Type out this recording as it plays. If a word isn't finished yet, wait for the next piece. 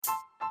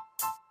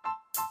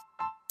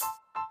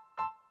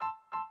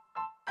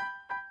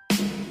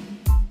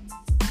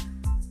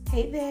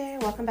Hey there,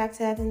 welcome back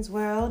to Evan's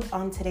World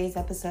on today's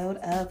episode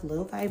of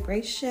Low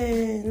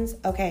Vibrations.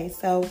 Okay,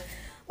 so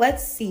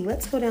let's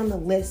go down the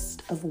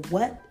list of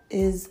what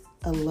is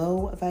a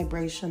low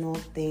vibrational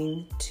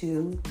thing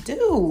to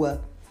do.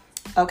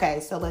 Okay,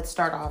 so let's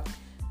start off.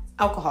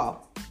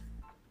 Alcohol.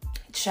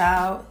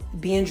 Child,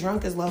 being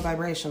drunk is low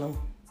vibrational.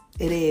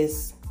 It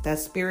is. That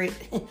spirit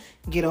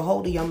get a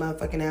hold of your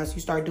motherfucking ass.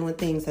 You start doing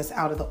things that's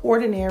out of the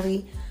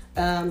ordinary.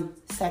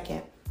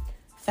 Second,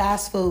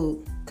 fast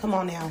food. Come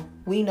on now.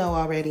 We know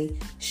already.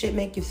 Shit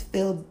make you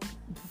feel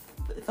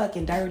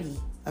fucking dirty,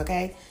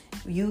 okay?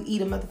 You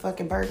eat a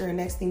motherfucking burger and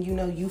next thing you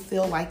know, you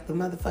feel like the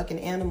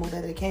motherfucking animal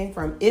that it came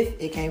from, if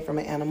it came from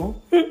an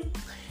animal.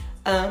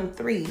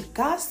 3,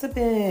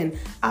 gossiping.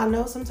 I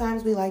know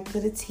sometimes we like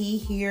put a tea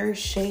here,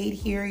 shade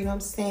here, you know what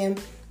I'm saying?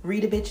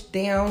 Read a bitch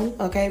down,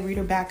 okay? Read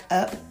her back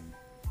up.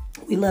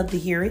 We love to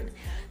hear it.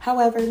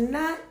 However,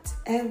 not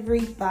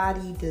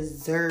everybody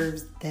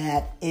deserves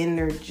that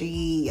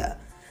energy.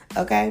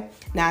 Okay?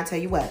 Now, I tell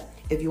you what.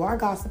 If you are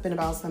gossiping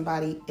about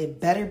somebody,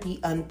 it better be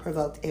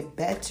unprovoked. It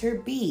better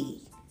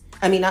be,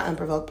 not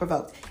unprovoked,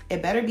 provoked.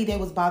 It better be they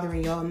was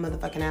bothering your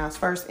motherfucking ass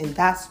first, and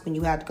that's when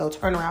you had to go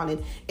turn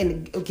around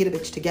and get a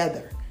bitch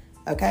together.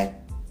 Okay?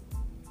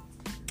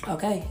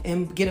 Okay?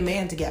 And get a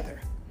man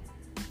together.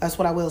 That's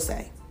what I will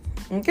say.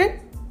 Okay?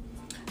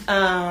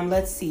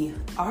 Let's see.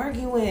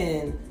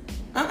 Arguing.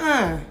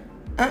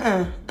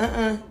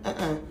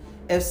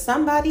 If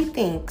somebody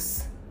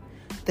thinks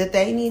that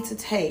they need to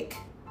take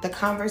the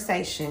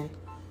conversation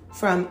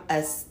from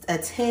a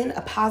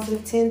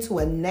positive 10 to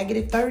a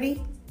negative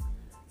 30,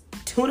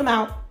 tune them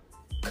out,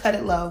 cut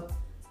it low,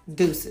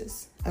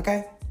 deuces.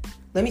 Okay?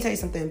 Let me tell you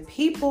something.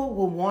 People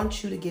will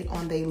want you to get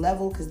on their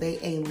level because they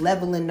ain't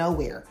leveling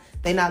nowhere.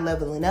 They not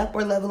leveling up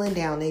or leveling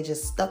down. They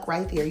just stuck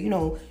right there. You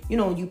know,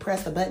 when you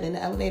press the button in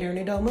the elevator and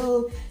it don't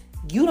move,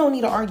 you don't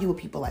need to argue with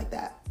people like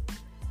that.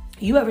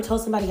 You ever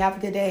told somebody have a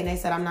good day and they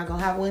said, I'm not going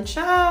to have one?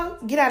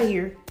 Child, get out of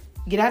here.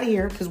 Get out of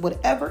here, because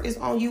whatever is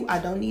on you, I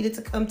don't need it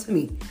to come to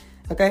me.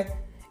 Okay?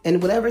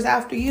 And whatever's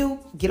after you,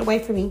 get away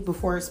from me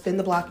before it spin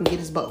the block and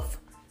get us both.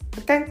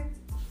 Okay?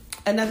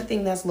 Another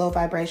thing that's low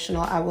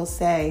vibrational, I will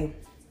say,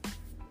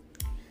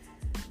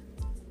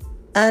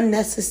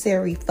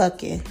 unnecessary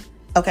fucking.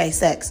 Okay,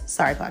 sex.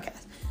 Sorry,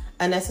 podcast.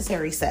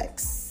 Unnecessary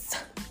sex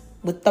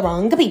with the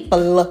wrong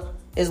people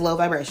is low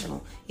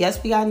vibrational.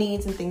 Yes, we got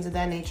needs and things of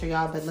that nature,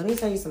 y'all. But let me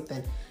tell you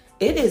something.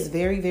 It is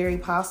very, very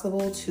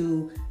possible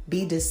to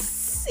be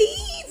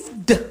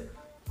deceived.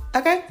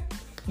 Okay?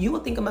 You will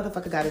think a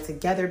motherfucker got it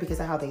together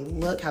because of how they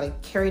look, how they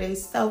carry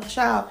themselves,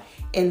 child.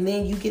 And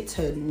then you get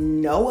to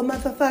know a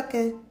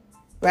motherfucker,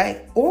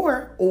 right?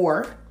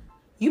 Or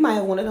you might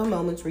have one of those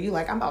moments where you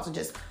like, I'm about to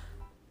just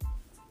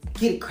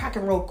get it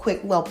cracking real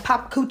quick. Well,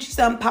 pop coochie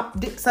some, pop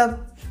dick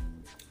some.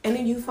 And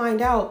then you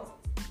find out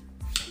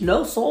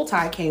no soul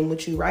tie came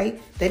with you,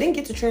 right? They didn't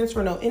get to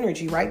transfer no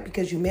energy, right?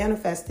 Because you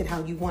manifested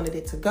how you wanted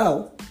it to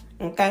go,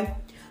 okay?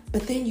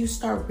 But then you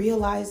start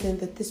realizing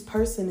that this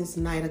person is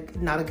not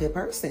a good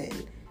person.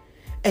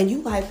 And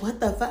you like, what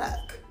the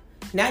fuck?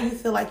 Now you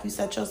feel like you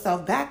set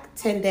yourself back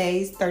 10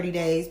 days, 30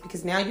 days,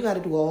 because now you got to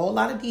do a whole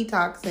lot of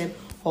detoxing,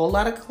 a whole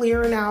lot of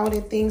clearing out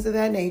and things of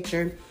that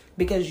nature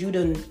because you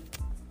done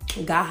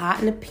got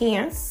hot in the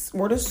pants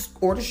or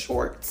the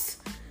shorts,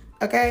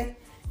 okay?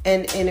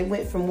 And it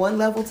went from one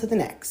level to the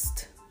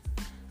next.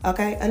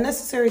 Okay?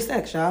 Unnecessary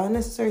sex, y'all.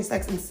 Unnecessary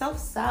sex. And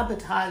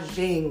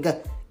self-sabotaging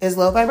is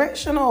low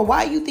vibrational.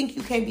 Why you think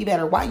you can't be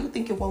better? Why you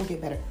think it won't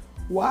get better?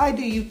 Why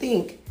do you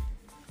think...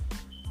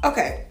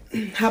 Okay,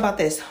 how about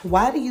this?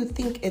 Why do you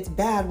think it's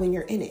bad when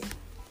you're in it?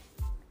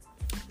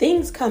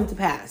 Things come to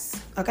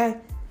pass, okay?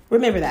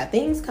 Remember that.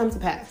 Things come to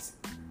pass.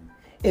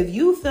 If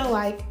you feel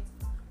like,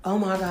 oh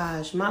my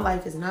gosh, my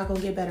life is not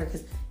going to get better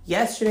because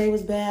yesterday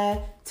was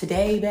bad,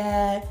 today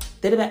bad,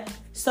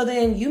 so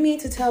then you mean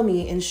to tell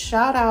me, and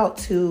shout out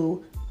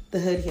to the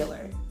Hood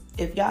Healer.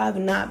 If y'all have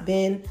not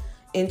been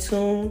in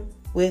tune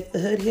with the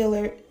Hood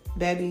Healer,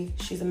 baby,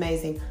 she's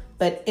amazing.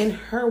 But in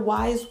her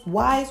wise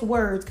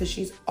words, because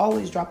she's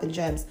always dropping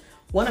gems,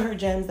 one of her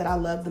gems that I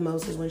love the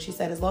most is when she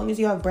said, as long as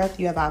you have breath,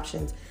 you have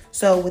options.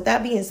 So with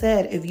that being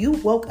said, if you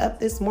woke up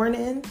this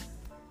morning,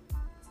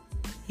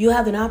 you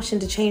have an option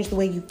to change the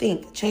way you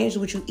think, change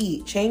what you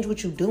eat, change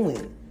what you're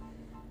doing.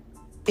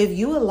 If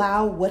you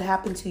allow what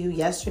happened to you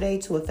yesterday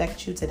to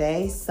affect you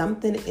today,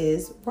 something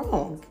is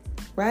wrong,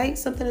 right?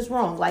 Something is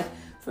wrong. Like,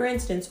 for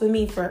instance, for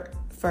me, for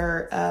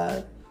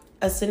a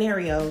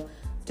scenario,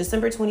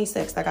 December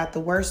 26th, I got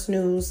the worst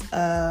news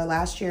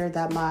last year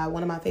that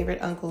one of my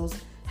favorite uncles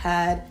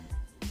had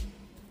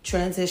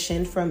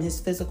transitioned from his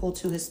physical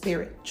to his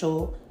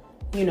spiritual,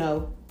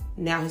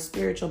 now his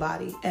spiritual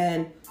body.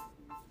 And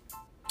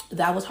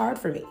that was hard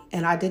for me.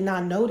 And I did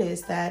not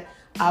notice that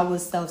I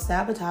was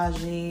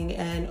self-sabotaging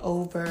and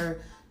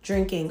over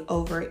drinking,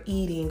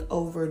 overeating,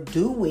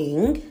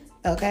 overdoing,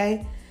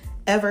 okay,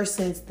 ever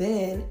since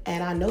then.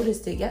 And I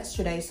noticed it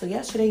yesterday. So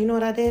yesterday, you know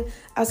what I did?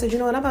 I said, you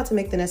know what? I'm about to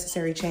make the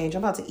necessary change.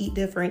 I'm about to eat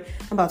different.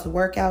 I'm about to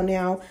work out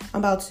now. I'm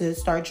about to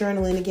start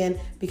journaling again.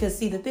 Because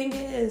see, the thing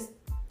is,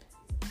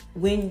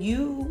 when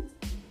you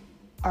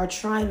are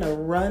trying to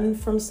run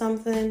from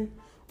something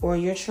or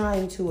you're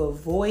trying to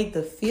avoid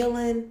the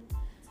feeling,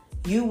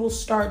 you will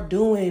start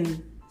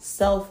doing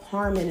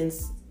self-harming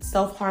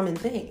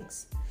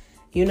things,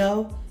 you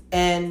know?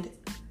 And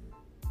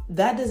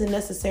that doesn't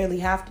necessarily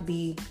have to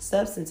be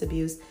substance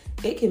abuse.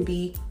 It can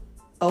be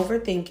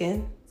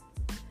overthinking.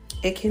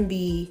 It can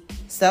be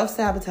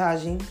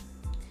self-sabotaging.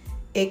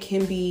 It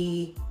can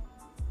be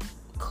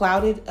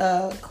clouded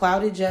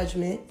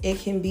judgment. It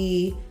can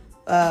be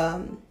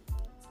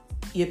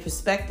your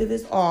perspective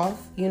is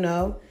off, you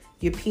know,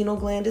 your pineal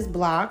gland is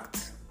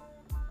blocked.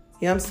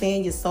 You know what I'm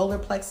saying? Your solar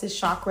plexus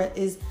chakra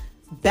is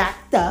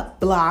backed up,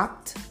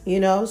 blocked, you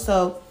know?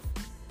 So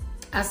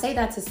I say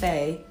that to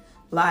say,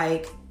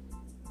 like,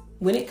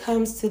 when it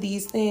comes to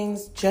these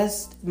things,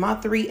 just my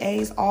 3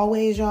 A's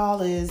always,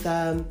 y'all, is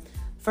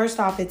first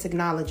off, it's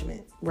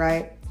acknowledgement,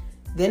 right?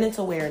 Then it's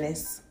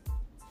awareness,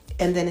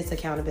 and then it's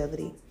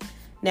accountability.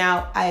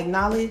 Now, I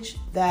acknowledge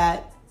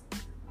that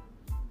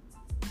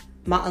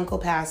my uncle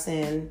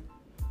passing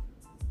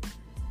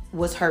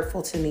was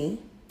hurtful to me,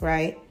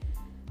 right?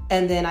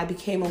 And then I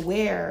became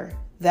aware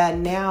that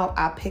now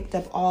I picked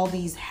up all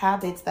these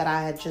habits that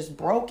I had just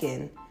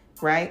broken,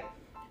 right?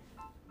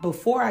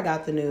 Before I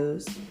got the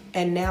news.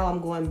 And now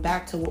I'm going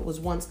back to what was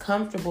once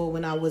comfortable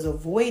when I was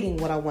avoiding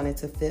what I wanted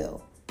to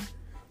feel,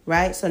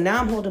 right? So now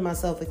I'm holding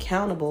myself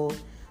accountable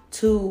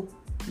to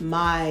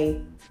my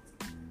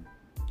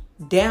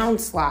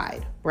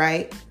downslide,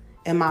 right?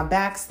 And my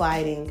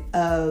backsliding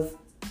of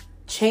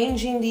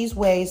changing these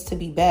ways to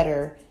be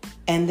better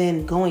and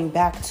then going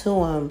back to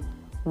them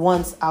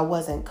once I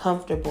wasn't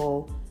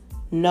comfortable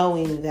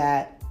knowing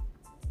that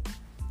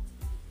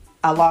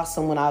I lost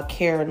someone I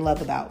care and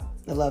love about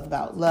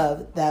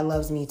that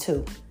loves me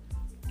too.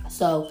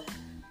 So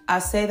I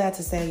say that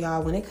to say,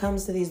 y'all, when it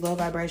comes to these low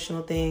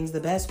vibrational things, the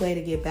best way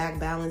to get back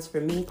balance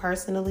for me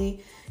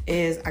personally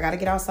is I got to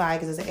get outside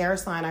because it's an air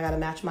sign. I got to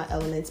match my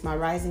elements. My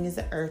rising is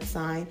an earth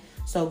sign.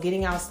 So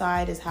getting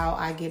outside is how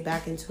I get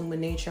back in tune with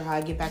nature, how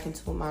I get back in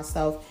tune with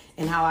myself,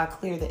 and how I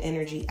clear the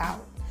energy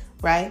out,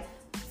 right?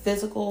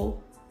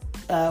 Physical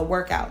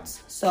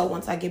workouts. So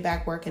once I get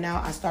back working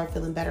out, I start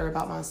feeling better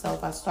about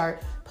myself. I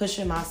start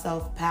pushing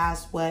myself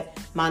past what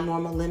my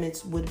normal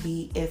limits would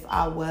be if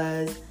I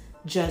was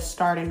just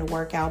starting to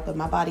work out, but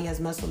my body has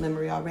muscle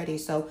memory already,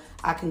 so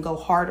I can go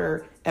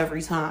harder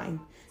every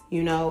time,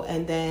 you know.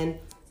 And then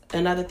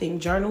another thing,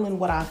 journaling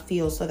what I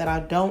feel so that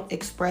I don't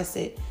express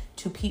it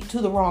to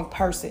the wrong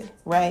person,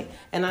 right?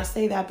 And I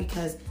say that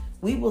because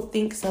we will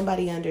think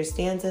somebody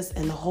understands us,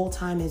 and the whole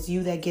time it's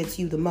you that gets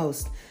you the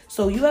most.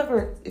 So you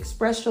ever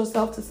expressed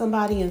yourself to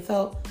somebody and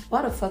felt,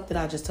 why the fuck did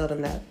I just tell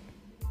them that?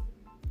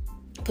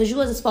 Because you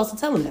wasn't supposed to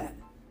tell them that.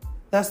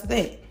 That's the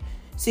thing.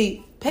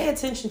 See, pay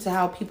attention to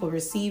how people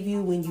receive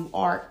you when you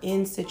are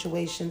in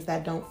situations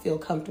that don't feel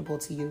comfortable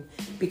to you.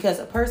 Because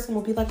a person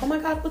will be like, oh my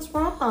God, what's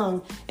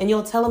wrong? And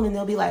you'll tell them and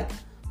they'll be like,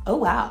 oh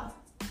wow.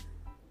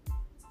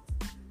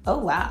 Oh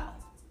wow.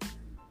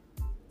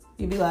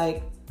 You'd be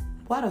like,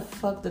 why the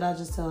fuck did I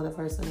just tell that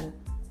person that?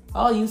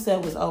 All you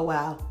said was, oh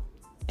wow.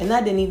 And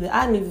I don't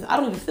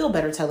even feel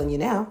better telling you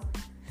now.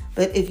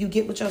 But if you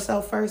get with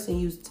yourself first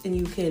and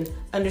you can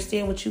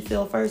understand what you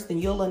feel first, then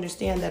you'll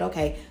understand that,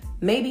 okay,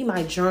 maybe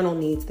my journal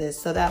needs this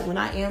so that when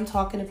I am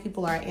talking to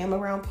people or I am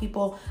around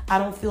people, I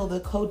don't feel the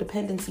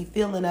codependency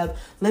feeling of,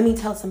 let me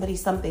tell somebody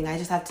something. I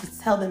just have to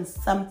tell them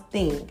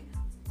something.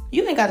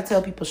 You ain't got to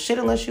tell people shit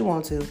unless you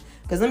want to.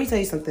 Because let me tell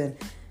you something.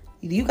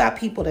 You got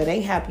people that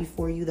ain't happy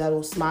for you that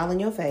will smile in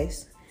your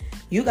face.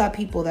 You got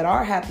people that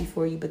are happy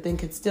for you, but then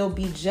could still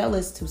be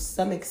jealous to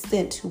some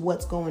extent to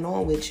what's going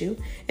on with you.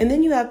 And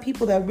then you have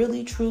people that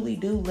really, truly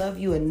do love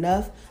you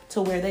enough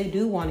to where they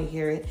do want to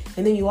hear it.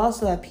 And then you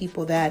also have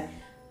people that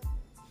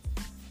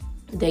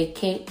they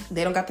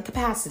don't got the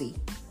capacity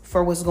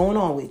for what's going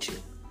on with you.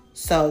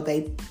 So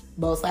they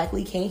most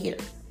likely can't hear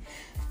it.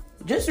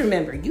 Just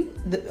remember,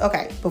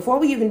 before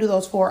we even do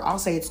those 4, I'll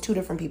say it's 2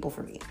 different people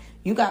for me.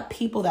 You got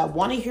people that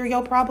want to hear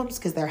your problems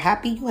because they're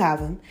happy you have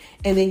them.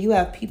 And then you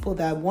have people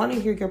that want to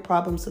hear your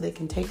problems so they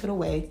can take it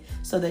away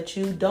so that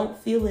you don't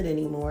feel it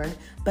anymore.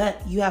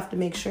 But you have to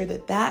make sure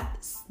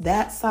that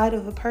side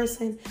of a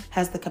person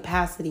has the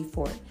capacity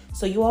for it.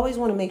 So you always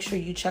want to make sure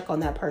you check on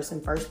that person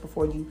first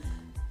before you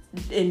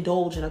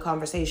indulge in a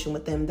conversation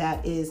with them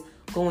that is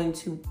going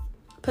to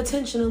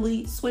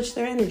potentially switch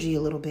their energy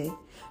a little bit.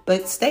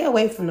 But stay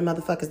away from the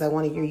motherfuckers that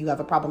want to hear you have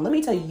a problem. Let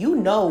me tell you, you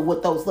know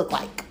what those look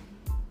like.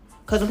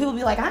 Because when people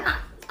be like, I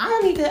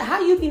don't need to,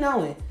 how you be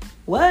knowing?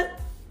 What?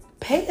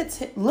 Pay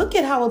attention. Look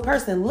at how a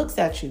person looks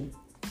at you.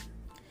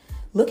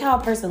 Look how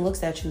a person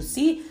looks at you.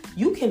 See,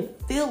 you can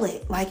feel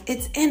it. Like,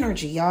 it's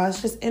energy, y'all.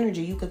 It's just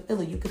energy. You can feel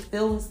it. You can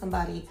feel when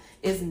somebody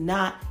is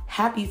not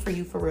happy for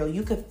you for real.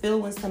 You can feel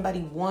when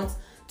somebody wants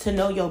to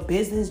know your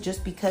business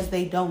just because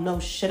they don't know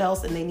shit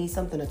else and they need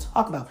something to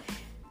talk about.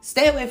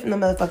 Stay away from the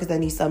motherfuckers that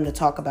need something to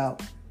talk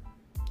about.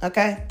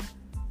 Okay?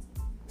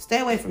 Stay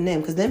away from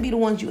them, because them be the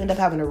ones you end up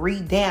having to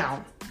read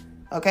down.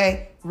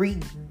 Okay?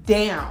 Read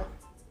down.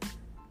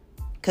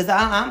 Because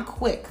I'm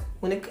quick.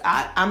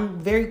 I'm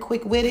very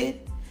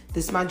quick-witted.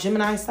 This is my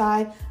Gemini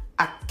side.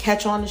 I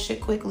catch on to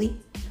shit quickly.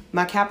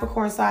 My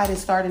Capricorn side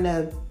is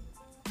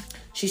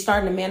she's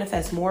starting to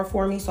manifest more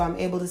for me, so I'm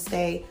able to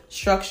stay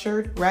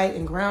structured, right,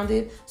 and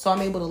grounded. So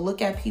I'm able to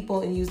look at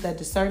people and use that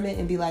discernment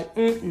and be like,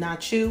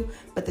 not you.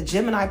 But the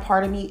Gemini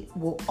part of me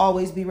will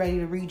always be ready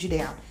to read you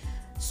down.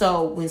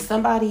 So when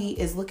somebody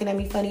is looking at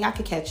me funny, I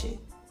could catch it.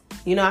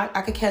 You know,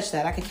 I could catch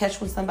that. I could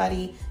catch when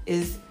somebody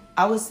is,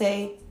 I would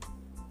say,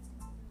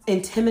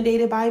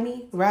 intimidated by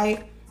me,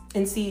 right?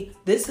 And see,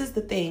 this is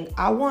the thing.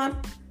 I want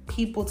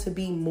people to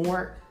be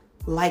more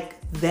like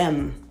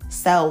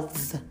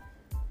themselves.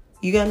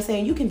 You get what I'm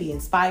saying? You can be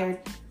inspired.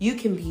 You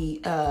can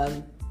be,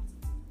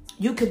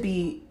 you could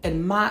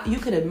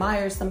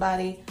admire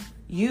somebody.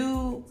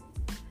 You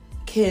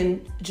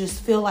can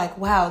just feel like,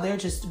 wow, they're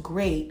just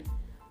great.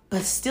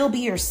 But still be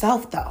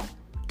yourself, though.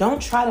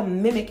 Don't try to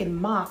mimic and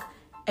mock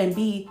and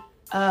be,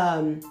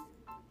 and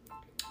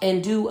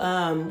do,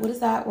 what is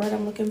that word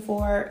I'm looking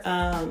for?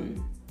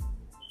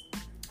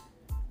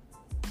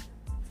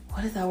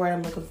 What is that word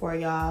I'm looking for,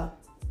 y'all?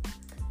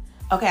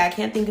 Okay, I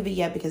can't think of it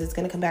yet because it's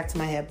going to come back to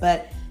my head.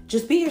 But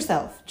just be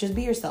yourself. Just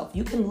be yourself.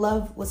 You can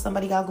love what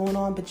somebody got going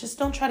on, but just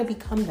don't try to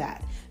become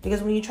that.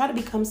 Because when you try to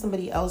become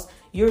somebody else,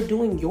 you're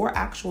doing your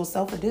actual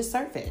self a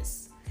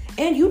disservice.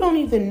 And you don't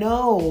even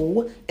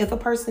know if a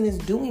person is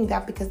doing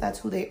that because that's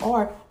who they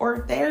are, or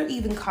if they're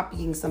even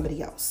copying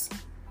somebody else.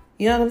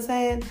 You know what I'm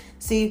saying?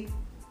 See,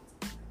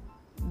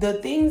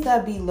 the things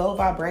that be low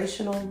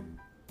vibrational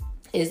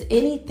is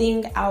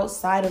anything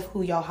outside of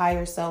who your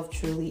higher self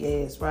truly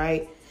is,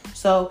 right?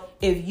 So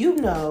if you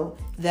know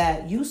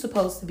that you're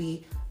supposed to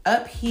be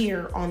up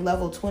here on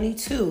level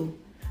 22,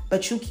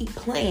 but you keep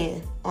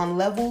playing on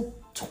level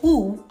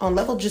 2, on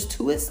level just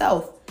 2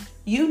 itself,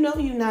 you know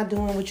you're not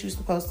doing what you're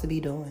supposed to be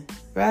doing,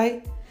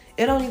 right?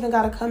 It don't even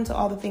got to come to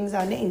all the things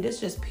I named. It's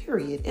just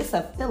period. It's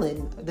a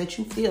feeling that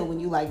you feel when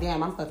you like,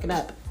 damn, I'm fucking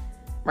up,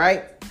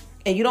 right?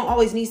 And you don't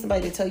always need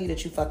somebody to tell you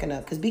that you fucking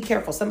up. Because be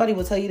careful. Somebody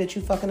will tell you that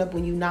you fucking up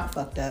when you not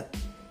fucked up.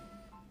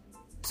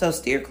 So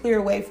steer clear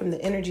away from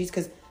the energies.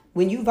 Because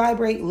when you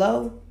vibrate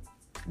low,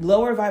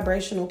 lower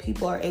vibrational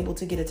people are able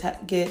to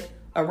get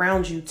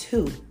around you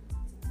too.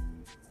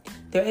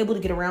 They're able to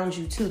get around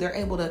you too. They're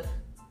able to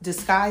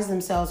disguise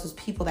themselves as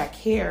people that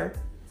care.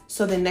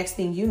 So the next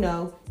thing you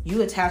know,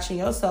 you attaching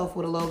yourself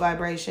with a low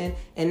vibration.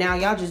 And now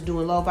y'all just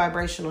doing low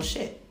vibrational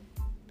shit.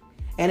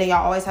 And then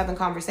y'all always having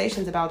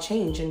conversations about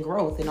change and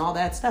growth and all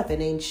that stuff.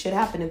 And ain't shit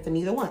happening for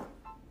neither one.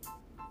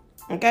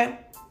 Okay?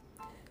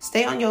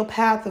 Stay on your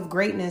path of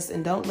greatness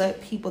and don't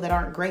let people that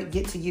aren't great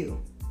get to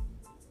you.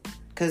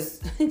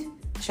 Because,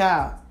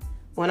 child,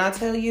 when I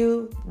tell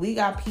you, we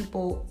got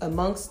people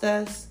amongst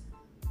us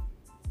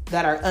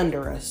that are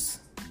under us.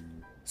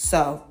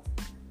 So,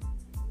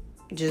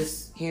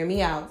 just hear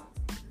me out.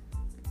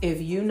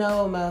 If you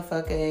know a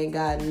motherfucker ain't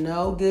got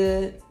no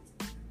good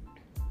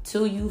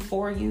to you,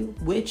 for you,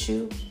 with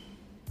you,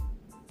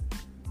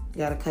 you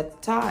gotta cut the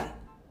tie.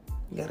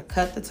 You gotta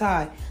cut the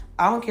tie.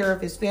 I don't care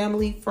if it's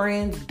family,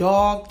 friends,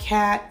 dog,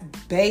 cat,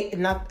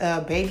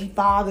 baby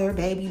father,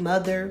 baby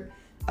mother,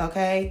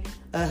 okay?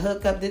 A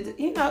hookup,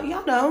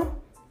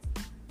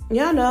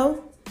 y'all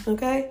know,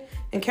 okay?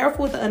 And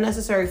careful with the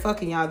unnecessary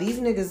fucking, y'all. These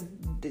niggas,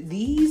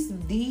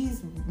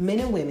 these men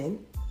and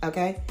women,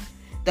 okay,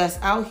 that's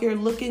out here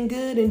looking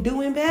good and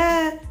doing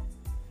bad,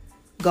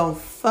 gonna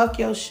fuck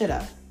your shit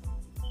up.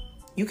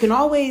 You can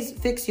always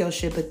fix your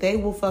shit, but they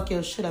will fuck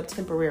your shit up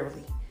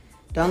temporarily.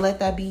 Don't let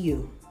that be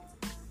you.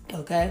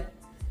 Okay?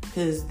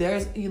 Because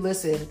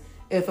listen,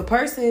 if a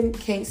person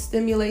can't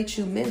stimulate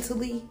you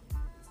mentally,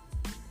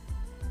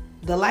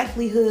 the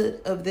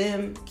likelihood of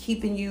them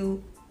keeping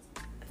you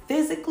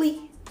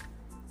physically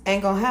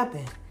ain't gonna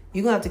happen.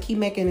 You're gonna have to keep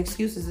making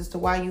excuses as to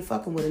why you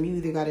fucking with them. You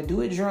either gotta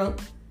do it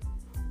drunk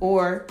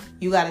or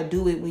you gotta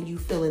do it when you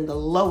feeling the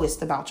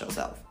lowest about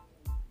yourself.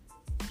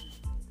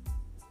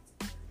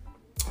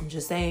 I'm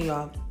just saying,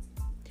 y'all.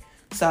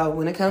 So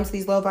when it comes to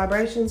these low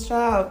vibrations,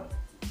 child,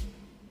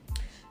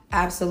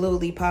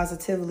 absolutely,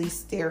 positively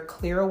steer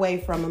clear away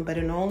from them. But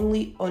in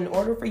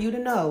order for you to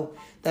know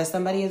that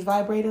somebody is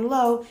vibrating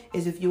low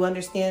is if you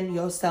understand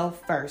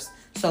yourself first.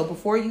 So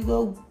before you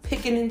go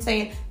picking and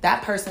saying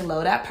that person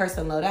low, that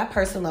person low, that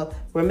person low,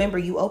 remember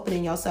you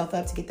opening yourself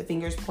up to get the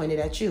fingers pointed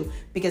at you.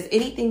 Because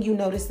anything you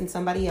notice in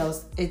somebody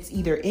else, it's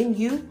either in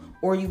you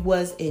or you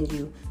was in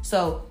you.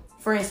 So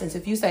for instance,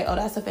 if you say, oh,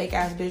 that's a fake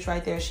ass bitch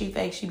right there. She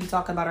fake. She be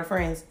talking about her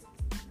friends.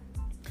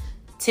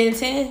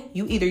 10-10,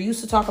 you either used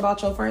to talk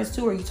about your friends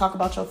too or you talk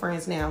about your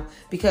friends now.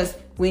 Because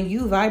when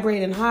you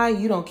vibrate and high,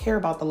 you don't care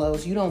about the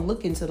lows. You don't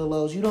look into the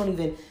lows. You don't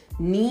even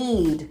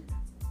need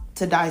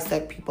to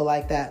dissect people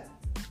like that.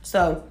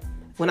 So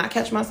when I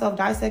catch myself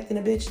dissecting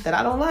a bitch that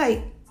I don't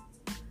like,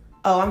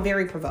 oh, I'm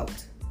very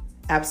provoked.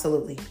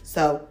 Absolutely.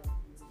 So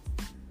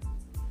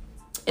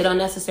it don't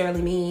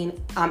necessarily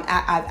mean I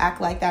act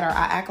like that or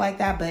I act like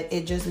that, but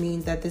it just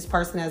means that this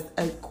person has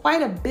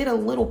quite a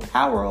little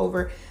power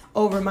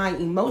over my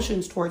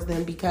emotions towards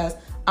them because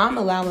I'm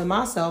allowing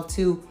myself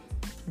to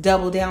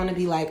double down and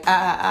be like,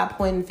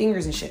 pointing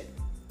fingers and shit.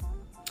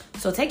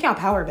 So take your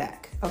power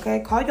back,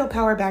 okay? Call your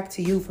power back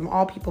to you from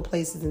all people,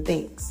 places, and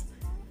things.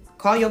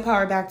 Call your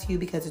power back to you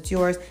because it's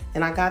yours.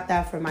 And I got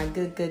that from my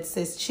good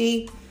sis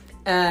Chi.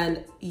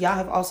 And y'all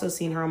have also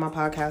seen her on my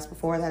podcast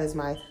before. That is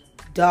my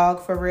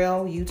dog for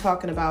real. You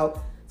talking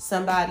about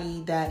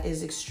somebody that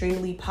is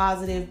extremely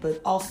positive,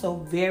 but also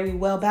very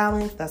well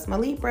balanced. That's my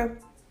Libra.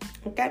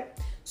 Okay.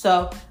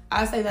 So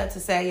I say that to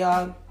say,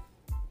 y'all,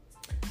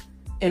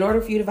 in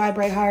order for you to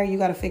vibrate higher, you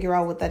got to figure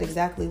out what that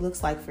exactly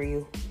looks like for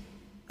you.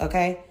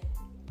 Okay.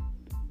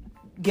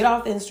 Get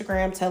off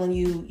Instagram telling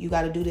you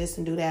got to do this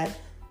and do that.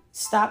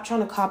 Stop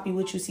trying to copy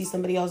what you see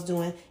somebody else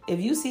doing. If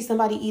you see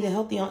somebody eating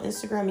healthy on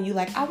Instagram and you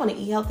like, I want to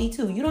eat healthy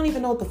too. You don't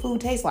even know what the food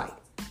tastes like.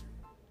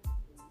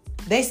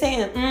 They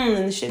saying,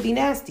 and it should be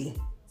nasty.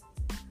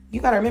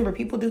 You got to remember,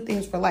 people do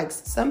things for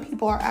likes. Some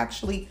people are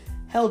actually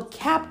held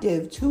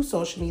captive to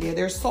social media.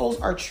 Their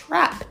souls are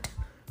trapped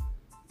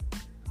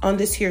on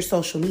this here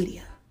social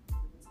media.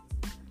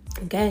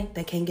 Okay,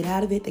 they can't get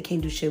out of it. They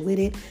can't do shit with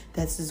it.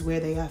 This is where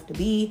they have to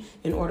be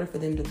in order for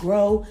them to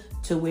grow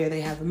to where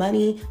they have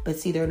money. But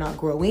see, they're not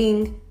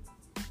growing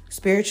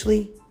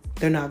spiritually.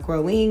 They're not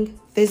growing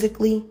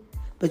physically.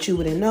 But you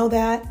wouldn't know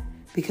that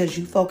because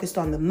you focused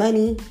on the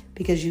money,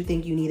 because you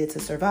think you needed to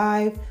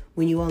survive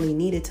when you only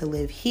needed to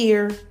live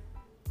here.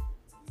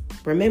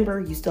 Remember,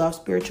 you still have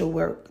spiritual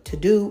work to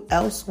do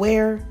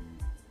elsewhere.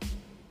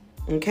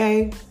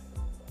 Okay,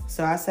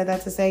 so I said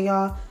that to say,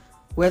 y'all,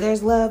 where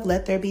there's love,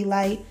 let there be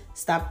light.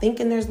 Stop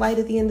thinking there's light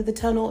at the end of the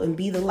tunnel and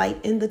be the light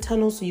in the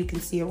tunnel so you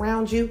can see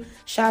around you.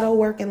 Shadow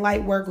work and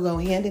light work go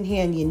hand in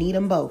hand. You need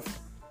them both.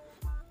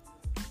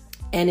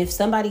 And if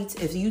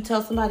you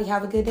tell somebody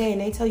have a good day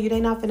and they tell you they're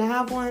not going to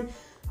have one,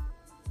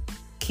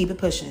 keep it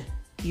pushing.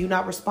 You're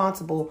not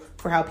responsible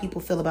for how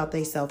people feel about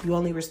themselves. You're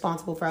only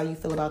responsible for how you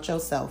feel about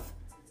yourself.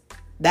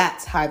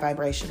 That's high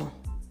vibrational.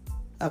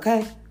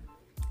 Okay?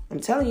 I'm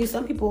telling you,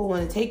 some people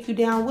want to take you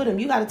down with them.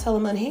 You got to tell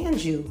them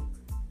unhand you.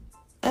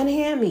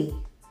 Unhand me.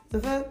 The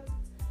fuck?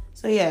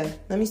 So yeah,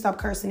 let me stop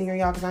cursing here,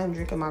 y'all, because I'm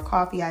drinking my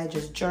coffee. I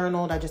just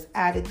journaled. I just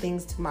added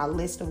things to my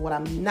list of what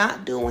I'm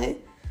not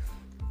doing,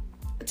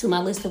 to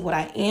my list of what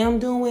I am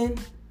doing.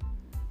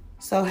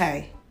 So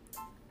hey,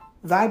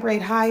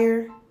 vibrate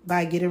higher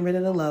by getting rid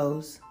of the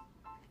lows,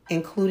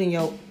 including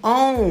your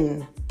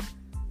own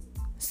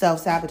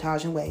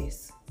self-sabotaging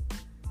ways.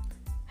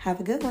 Have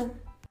a good one.